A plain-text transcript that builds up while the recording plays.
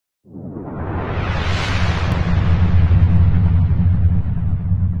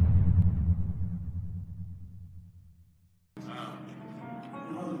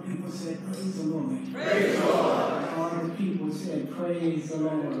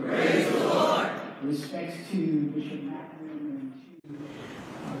Praise the Lord. Respects to Bishop Macklin and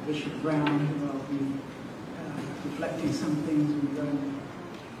to Bishop Brown, who will be reflecting some things regarding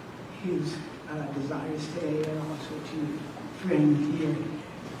his desires today, and also to friend here,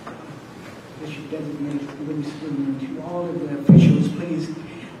 Bishop Designate Willie Spoon, and to all of the officials. Please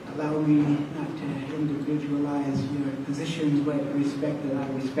allow me not to individualize your positions, but respect that I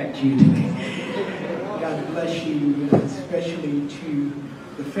respect you today. God bless you, especially to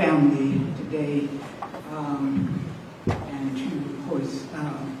the family today, and to, of course,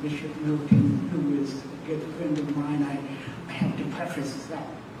 Bishop Milton, who is a good friend of mine. I have to preface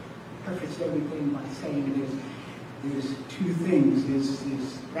everything by saying there's two things. There's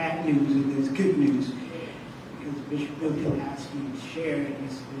bad news and there's good news. Because Bishop Milton asked me to share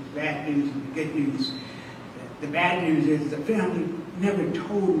this bad news and the good news. The bad news is the family never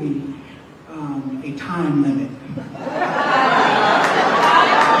told me a time limit.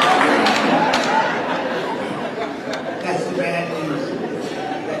 That's the bad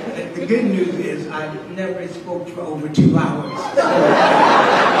news. The good news is I never spoke for over 2 hours.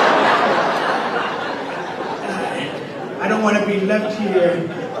 I don't want to be left here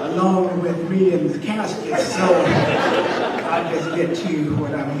alone with me in the casket, so I'll just get to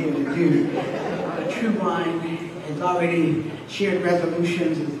what I'm here to do. True Vine has already shared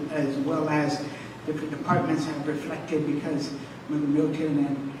resolutions as well as different departments have reflected, because Mother Milton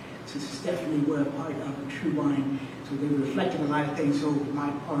and Sister Stephanie were a part of True Vine, so they reflected a lot of things. So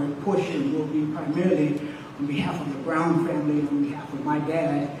my portion will be primarily on behalf of the Brown family, on behalf of my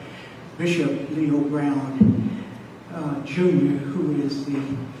dad, Bishop Leo Brown Jr., who is the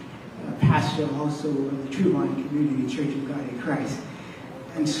pastor also of the True Vine Community Church of God in Christ.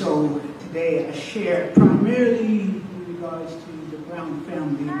 And so today I share primarily in regards to the Brown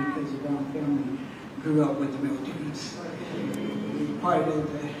family, because the Brown family grew up with the Miltons. Part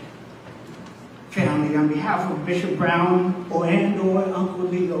of the family, on behalf of Bishop Brown, or Uncle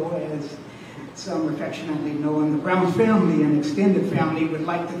Leo, as some affectionately know him, the Brown family and extended family would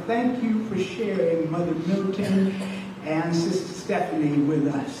like to thank you for sharing Mother Milton and Sister Stephanie with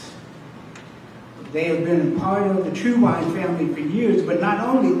us. They have been a part of the True Vine family for years, but not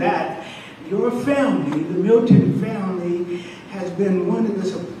only that, your family, the Milton family, has been one of the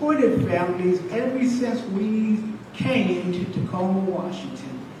supportive families ever since we came to Tacoma,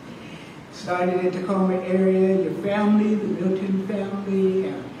 Washington. Started in the Tacoma area, your family, the Milton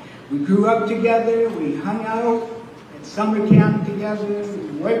family. We grew up together, we hung out at summer camp together,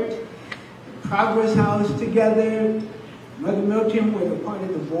 we worked at Progress House together. Mother Milton was a part of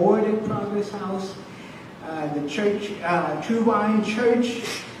the board at Progress House. The church, True Vine Church,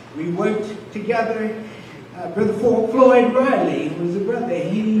 we worked together. Brother Floyd Riley was a brother.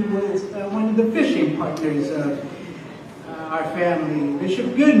 He was one of the fishing partners of our family.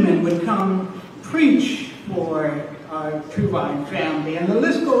 Bishop Goodman would come preach for our True Vine family, and the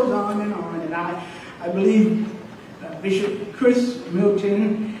list goes on and on. And I believe Bishop Chris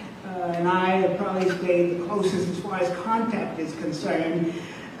Milton and I have probably stayed the closest as far as contact is concerned.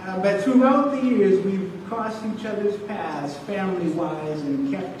 But throughout the years, we've crossed each other's paths family-wise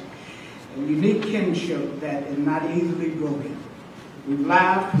and kept a unique kinship that is not easily broken. We've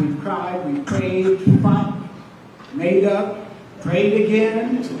laughed, we've cried, we've prayed, fought, made up, prayed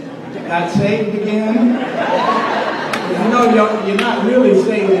again, got saved again. You know, you're not really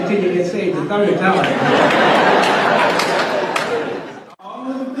saved until you get saved the third time.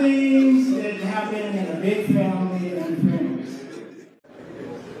 All of the things that happen in a big family and friends.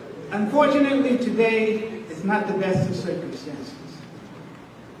 Unfortunately, today is not the best of circumstances.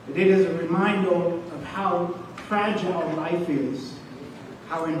 But it is a reminder of how fragile life is,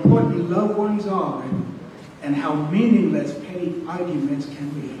 how important loved ones are, and how meaningless petty arguments can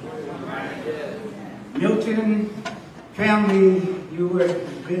be. Milton family, you were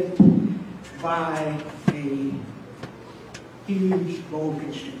bit by a huge gold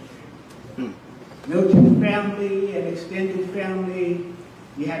constrictor. Milton family and extended family,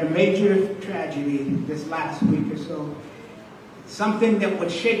 you had a major tragedy this last week or so. Something that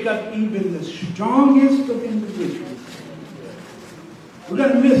would shake up even the strongest of individuals. We're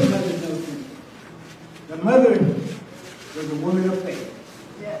going to miss Mother Milton. The mother was a woman of faith.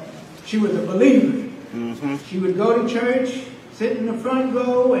 She was a believer. She would go to church, sit in the front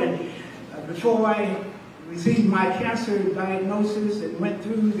row, and before I received my cancer diagnosis and went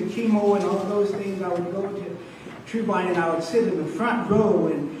through the chemo and all those things, I would go to True Vine and I would sit in the front row,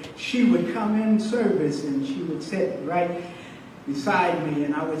 and she would come in service and she would sit right beside me,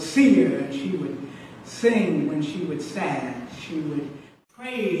 and I would see her, and she would sing when she was sad. She would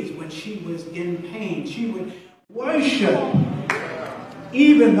praise when she was in pain. She would worship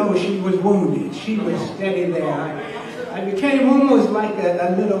even though she was wounded, she was steady there. I became almost like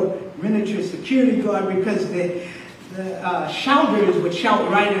a little miniature security guard because the shouters would shout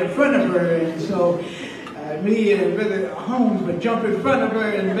right in front of her, and so me and Brother Holmes would jump in front of her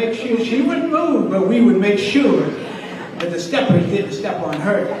and make sure she wouldn't move, but we would make sure that the steppers didn't step on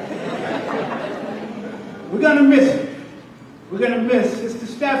her. We're going to miss her. We're going to miss Sister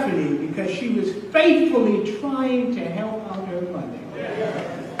Stephanie because she was faithfully trying to help out her mother.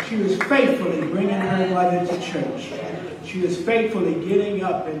 She was faithfully bringing her mother to church. She was faithfully getting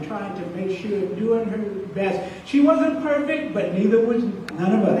up and trying to make sure, doing her best. She wasn't perfect, but neither was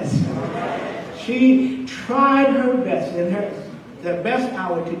none of us. She tried her best in the best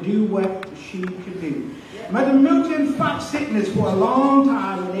hour to do what she could do. Mother Milton fought sickness for a long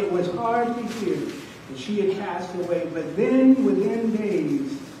time, and it was hard to hear that she had passed away. But then, within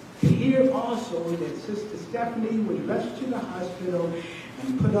days, to hear also that Sister Stephanie was rushed to the hospital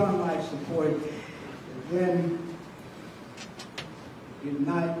and put on life support, then did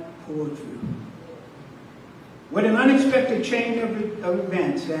not pull through. What an unexpected chain of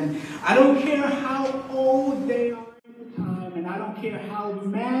events. And I don't care how old they are at the time, and I don't care how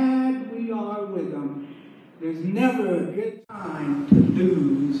mad we are with them, there's never a good time to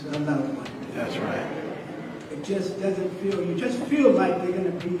lose a loved one. That's right. It just doesn't feel, you just feel like they're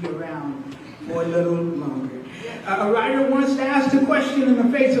going to be around for a little longer. A writer once asked a question in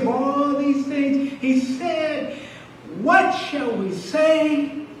the face of all these things. He said, what shall we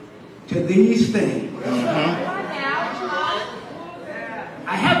say to these things?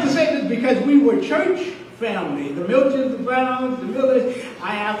 I have to say this because we were church family. The Miltons, the Browns, the Millers.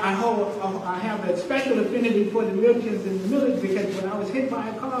 I have a special affinity for the Miltons and the Millers because when I was hit by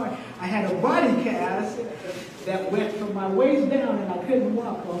a car, I had a body cast that went from my waist down and I couldn't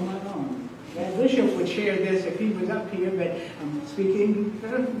walk on my own. That Bishop would share this if he was up here, but I'm speaking,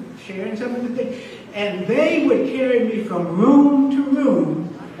 sharing some of the things. And they would carry me from room to room.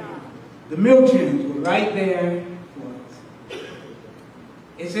 The Miltons were right there for us.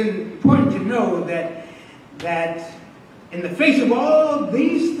 It's important to know that in the face of all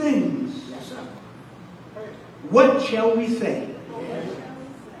these things, what shall we say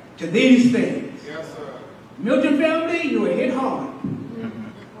to these things? Milton family, you were hit hard.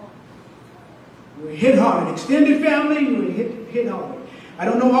 You were hit hard. Extended family, you were hit hard. I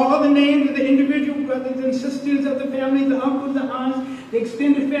don't know all the names of the individual brothers and sisters of the family, the uncles, the aunts, the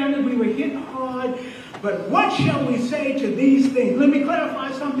extended family. We were hit hard. But what shall we say to these things? Let me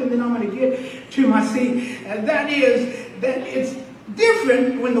clarify something, then I'm going to get to my seat. And that is that it's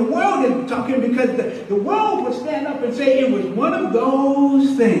different when the world is talking because the world will stand up and say it was one of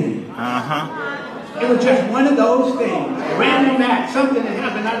those things. It was just one of those things. A random act, something that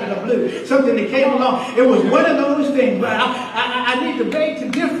happened out of the blue, something that came along. It was one of those things. But I need to beg to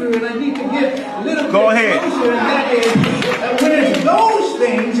differ, and I need to get a little bit closer. And that is, when it's those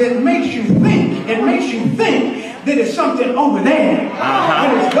things, it makes you think. It makes you think that it's something over there.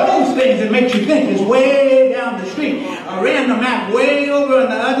 When it's those things that makes you think it's way down the street. A random act way over on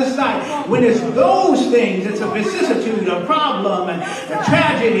the other side. When it's those things, it's a vicissitude, a problem, a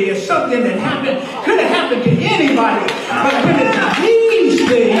tragedy, or something that happened, could have happened to anybody. But when it's these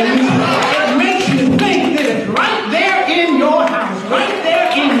things, it makes you think that it's right there in your house, right there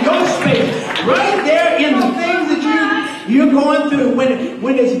in your space, right there in the things that you're going through.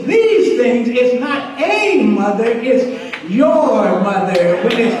 When it's these things, it's not a mother, it's your mother.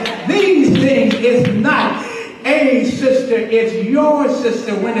 When it's these things, it's not a sister, it's your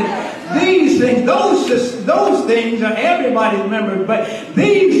sister. When it's these things, those things are everybody's member, but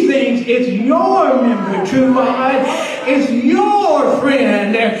these things, it's your member. True God, it's your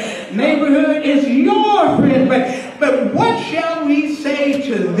friend. Their neighborhood is your friend. But what shall we say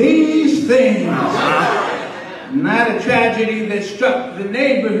to these things? Not a tragedy that struck the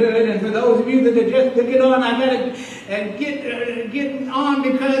neighborhood. And for those of you that are just looking on, I gotta get on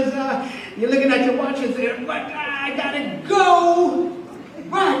because you're looking at your watches there. But I gotta go.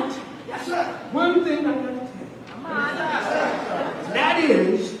 But one thing I gotta tell you, that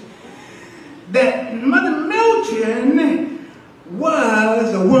is that Mother Milton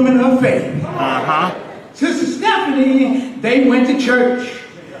was a woman of faith. Sister Stephanie, they went to church.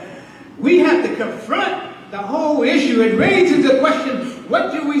 We have to confront the whole issue. It raises the question,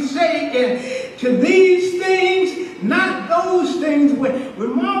 what do we say to these things, not those things? When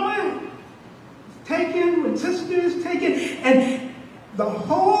mama is taken, when sister is taken, and the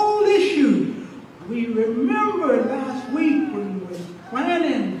whole issue, we remember last week when we were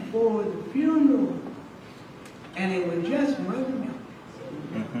planning for the funeral, and it was just Mother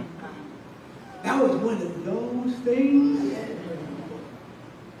Milton. That was one of those things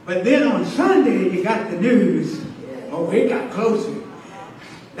But then on Sunday, you got the news. Oh, it got closer.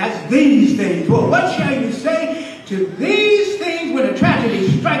 That's these things. Well, what shall you say to these things when a tragedy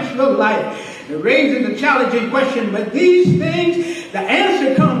strikes your life? It raises a challenging question, but these things, the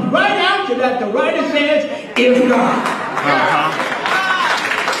answer comes right after that. The writer says, if God.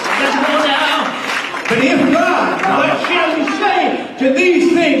 Let's go down. But if God, what shall you say to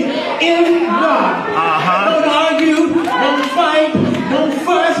these things? If God. Don't argue, don't fight, don't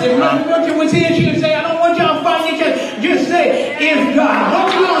fuss. If Mother Milton was here, she would say, I don't want y'all fighting each other. Just say, if God.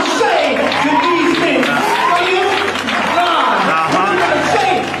 What you going to say to these things? If God. What you going to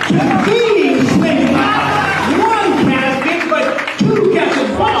say to these things? Not one casket, but two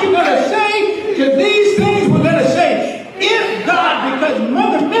caskets. What you going to say to these things? We're going to say, if God, because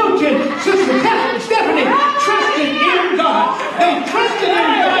Mother Milton, Sister Stephanie, trusted in God. They trusted in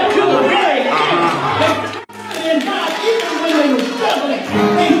God to the very end. They trusted in God even when they were struggling.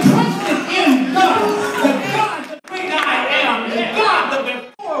 They trusted in God. The God, the great I am. The God that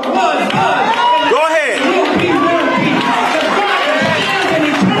before was. Go ahead. Will be. The God that stands in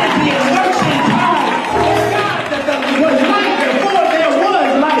eternity and works in time. The God that was life before there was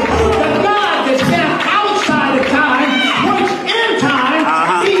life. The God that stands outside of time, works in time,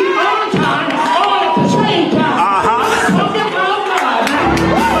 be on time, all at the same time. I'm talking about God.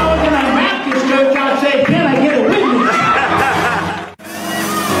 If I was in a Baptist church, I'd say, can I get a witness?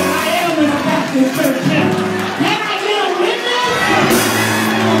 I am in a Baptist church now. Can I get a witness?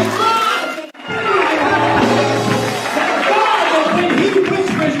 God, that when he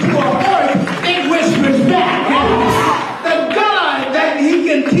whispers to a horse, it whispers back. The God that he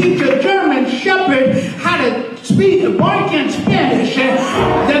can teach a German shepherd how to speak, bark in Spanish.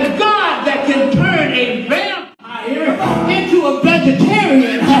 The God that can turn a vampire into a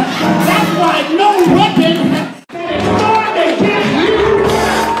vegetarian. That's why no weapon is formed against you.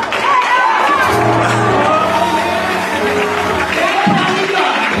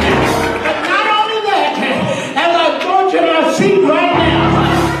 But not only that, as I go to my seat right now,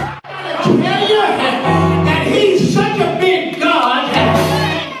 I tell you that he's such a big God,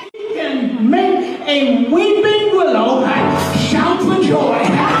 he can make a weeping willow shout for joy.